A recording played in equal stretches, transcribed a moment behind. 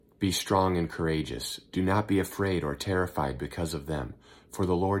Be strong and courageous. Do not be afraid or terrified because of them, for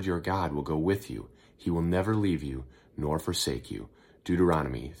the Lord your God will go with you. He will never leave you nor forsake you.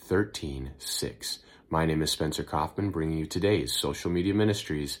 Deuteronomy 13:6. My name is Spencer Coffman, bringing you today's Social Media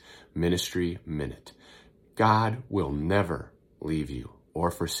Ministries Ministry Minute. God will never leave you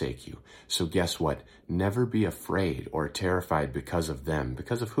or forsake you. So guess what? Never be afraid or terrified because of them.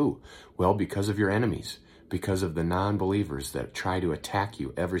 Because of who? Well, because of your enemies, because of the non-believers that try to attack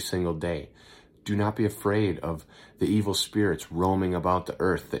you every single day. Do not be afraid of the evil spirits roaming about the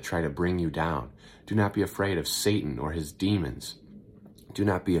earth that try to bring you down. Do not be afraid of Satan or his demons. Do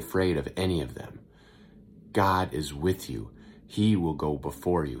not be afraid of any of them. God is with you. He will go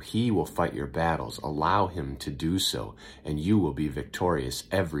before you. He will fight your battles. Allow him to do so, and you will be victorious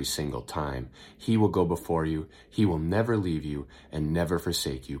every single time. He will go before you. He will never leave you and never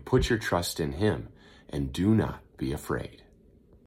forsake you. Put your trust in him, and do not be afraid.